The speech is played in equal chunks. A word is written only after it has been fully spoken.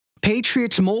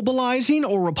Patriots mobilizing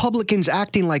or Republicans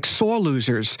acting like sore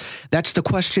losers? That's the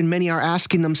question many are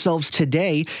asking themselves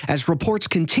today as reports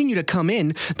continue to come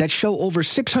in that show over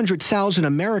 600,000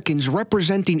 Americans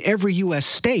representing every U.S.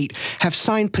 state have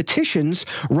signed petitions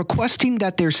requesting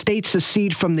that their state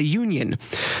secede from the Union.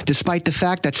 Despite the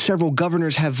fact that several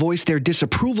governors have voiced their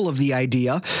disapproval of the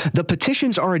idea, the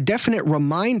petitions are a definite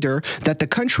reminder that the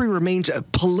country remains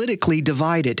politically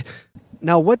divided.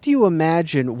 Now, what do you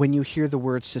imagine when you hear the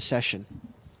word secession?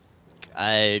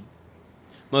 I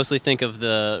mostly think of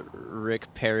the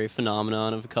Rick Perry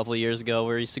phenomenon of a couple of years ago,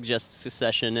 where he suggested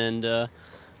secession, and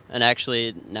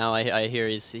actually now I hear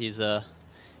he's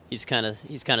kind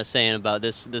of saying about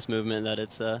this movement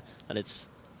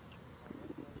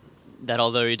that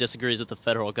although he disagrees with the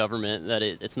federal government, that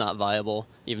it's not viable,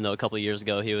 even though a couple of years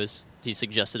ago he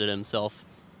suggested it himself.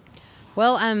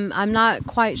 Well, I'm not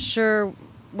quite sure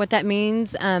what that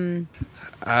means. I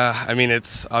mean,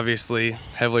 it's obviously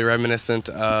heavily reminiscent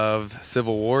of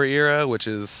Civil War era, which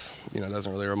is,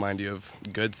 doesn't really remind you of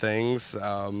good things.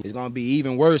 It's going to be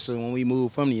even worse when we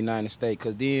move from the United States,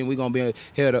 because then we're going to be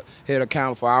held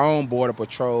accountable for our own border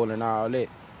patrol and all that.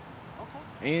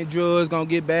 Okay. And drugs going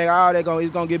to get bad, all that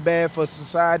it's going to get bad for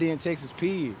society in Texas,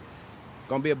 period.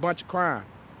 Going to be a bunch of crime.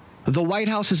 The White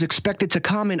House is expected to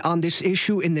comment on this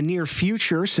issue in the near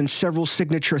future since several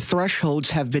signature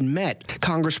thresholds have been met.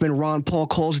 Congressman Ron Paul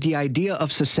calls the idea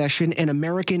of secession an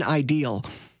American ideal.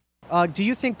 Do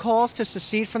you think calls to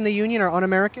secede from the Union are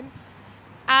un-American?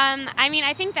 I mean,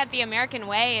 I think that the American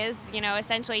way is,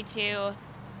 essentially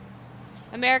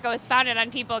America was founded on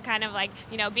people kind of like,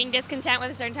 being discontent with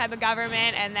a certain type of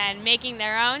government and then making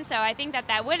their own. So I think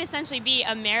that would essentially be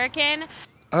American.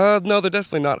 No, they're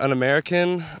definitely not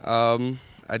un-American.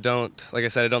 Like I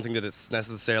said, I don't think that it's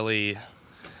necessarily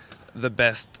the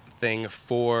best thing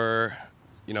for,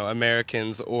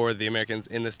 Americans or the Americans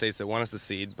in the states that want to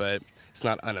secede, but it's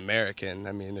not un-American.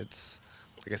 I mean, it's,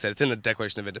 like I said, it's in the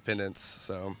Declaration of Independence,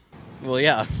 so. Well,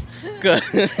 yeah, because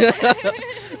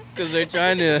they're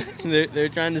trying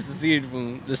to secede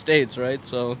from the states, right?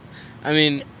 So, I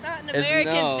mean, it's not an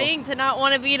American thing to not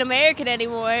want to be an American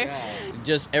anymore. Yeah.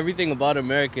 Just everything about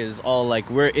America is all like,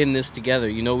 we're in this together.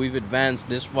 We've advanced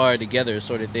this far together,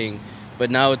 sort of thing. But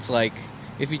now it's like,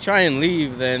 if you try and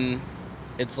leave, then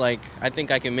it's like, I think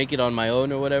I can make it on my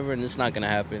own or whatever, and it's not going to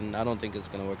happen. I don't think it's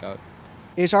going to work out.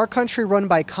 Is our country run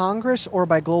by Congress or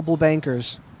by global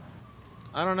bankers?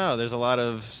 I don't know. There's a lot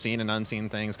of seen and unseen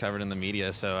things covered in the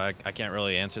media, so I can't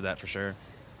really answer that for sure.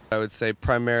 I would say it's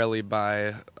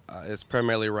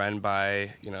primarily run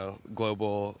by,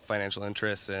 global financial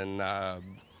interests and,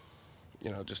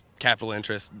 just capital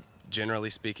interests, generally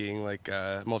speaking, like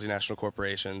multinational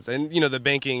corporations. And, the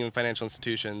banking and financial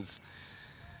institutions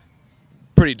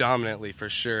pretty dominantly for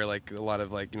sure, like a lot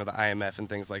of the IMF and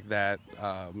things like that.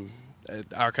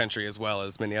 Our country, as well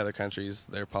as many other countries,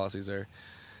 their policies are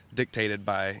dictated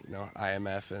by,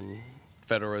 IMF and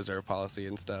Federal Reserve policy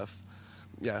and stuff.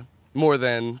 Yeah, more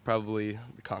than probably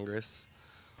the Congress.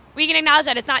 We can acknowledge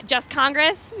that it's not just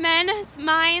congressmen's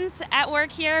minds at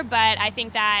work here, but I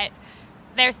think that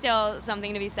there's still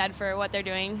something to be said for what they're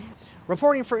doing.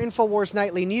 Reporting for InfoWars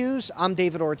Nightly News, I'm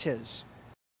David Ortiz.